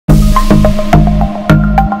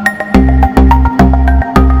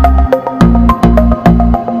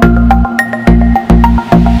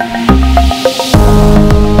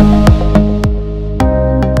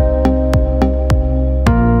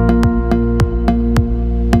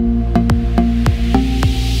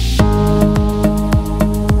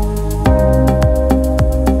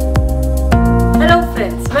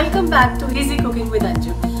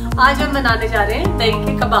हम बनाने जा रहे हैं दही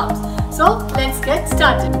के कबाब। So let's get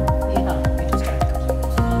started.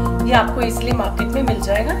 ये आपको इजीली मार्केट में मिल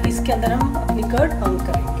जाएगा। इसके अंदर हम अपनी कर्ड पंक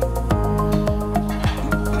करेंगे।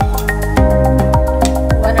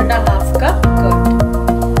 1.5 cup curd.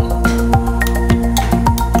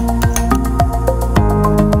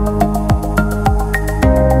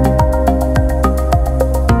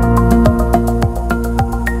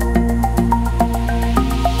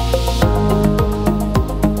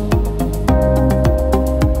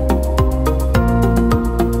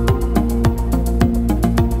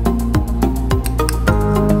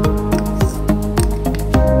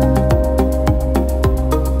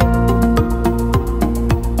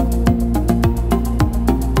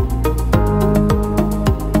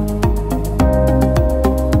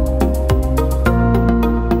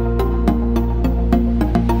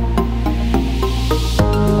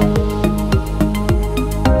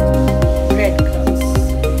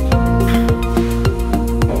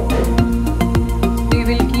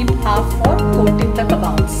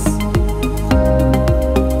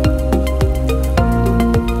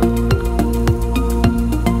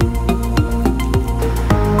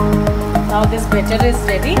 Now this batter is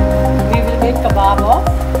ready. We will make kebab of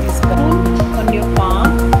this spoon on your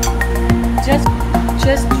palm.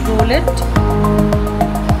 Just roll it,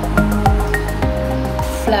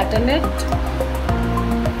 flatten it,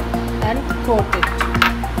 and coat it.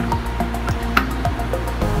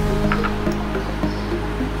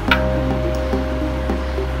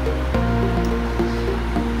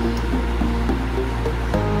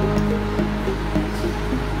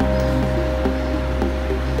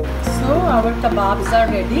 Our kebabs are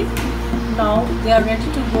ready. Now they are ready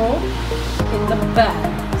to go in the pan.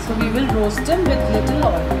 So we will roast them with little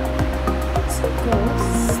oil. इसको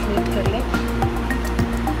slit कर लें.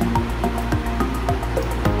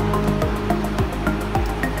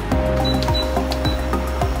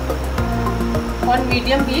 On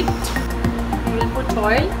medium heat, we will put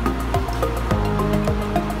oil.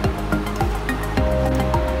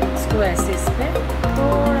 इसको ऐसे इस पे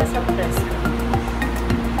थोड़ा सा press करें.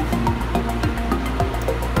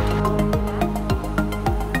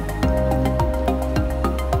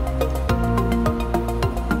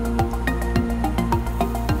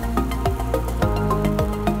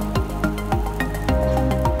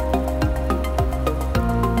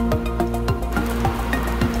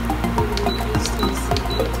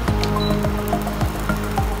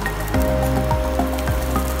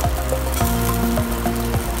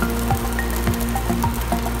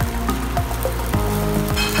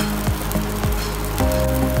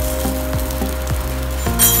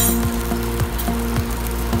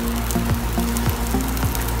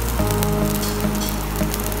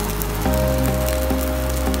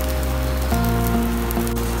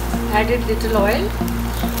 Added little oil.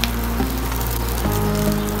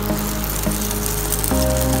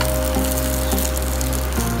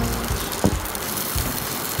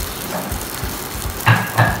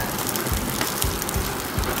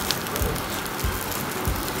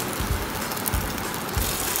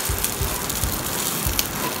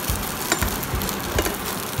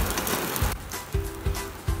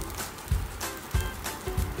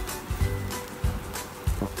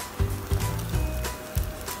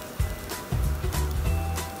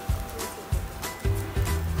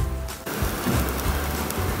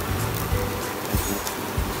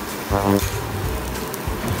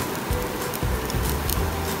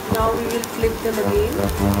 Now we will flip them again.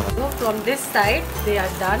 So from this side they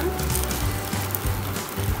are done.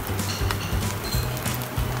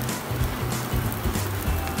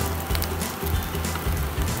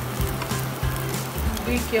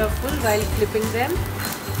 Be careful while flipping them.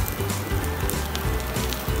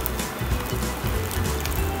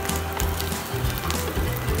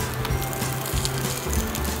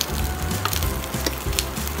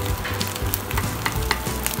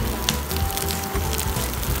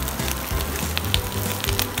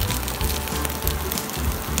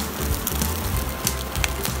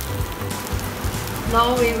 Now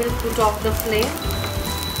we will put off the flame.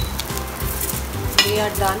 We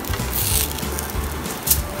are done.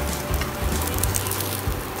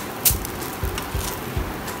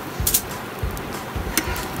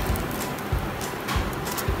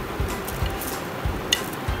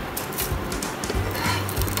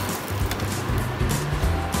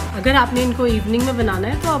 अगर आपने इनको evening में बनाना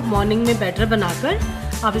है तो आप morning में batter बनाकर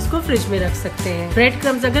आप इसको फ्रिज में रख सकते हैं। ब्रेड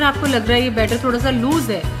क्रम्स, अगर आपको लग रहा है ये बैटर थोड़ा सा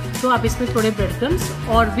लूज है तो आप इसमें थोड़े ब्रेड क्रम्स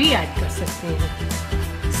और भी ऐड कर सकते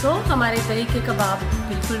हैं। सो हमारे दही के कबाब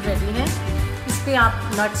बिल्कुल रेडी हैं। इस पर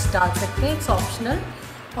आप नट्स डाल सकते हैं, इट्स ऑप्शनल।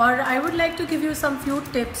 और I would like to give you some few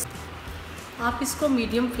tips. आप इसको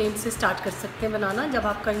मीडियम फ्लेम से स्टार्ट कर सकते हैं बनाना। जब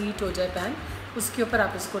आपका हीट हो जाए पैन, उसके ऊपर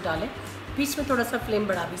आप इसको डालें। बीच में थोड़ा सा फ्लेम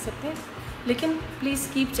बढ़ा भी सकते हैं, लेकिन please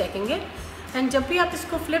keep checking it. And जब भी आप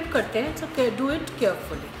इसको फ्लिप करते हैं तो do it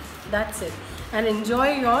carefully. That's it. And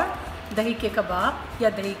enjoy your दही के कबाब या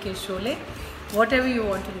दही के Sholay, whatever you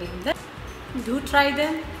want to name them. Do try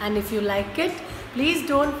them, and if you like it, please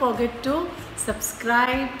don't forget to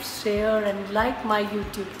subscribe, share and like my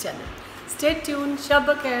YouTube channel. Stay tuned.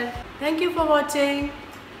 Shabba khair. Thank you for watching.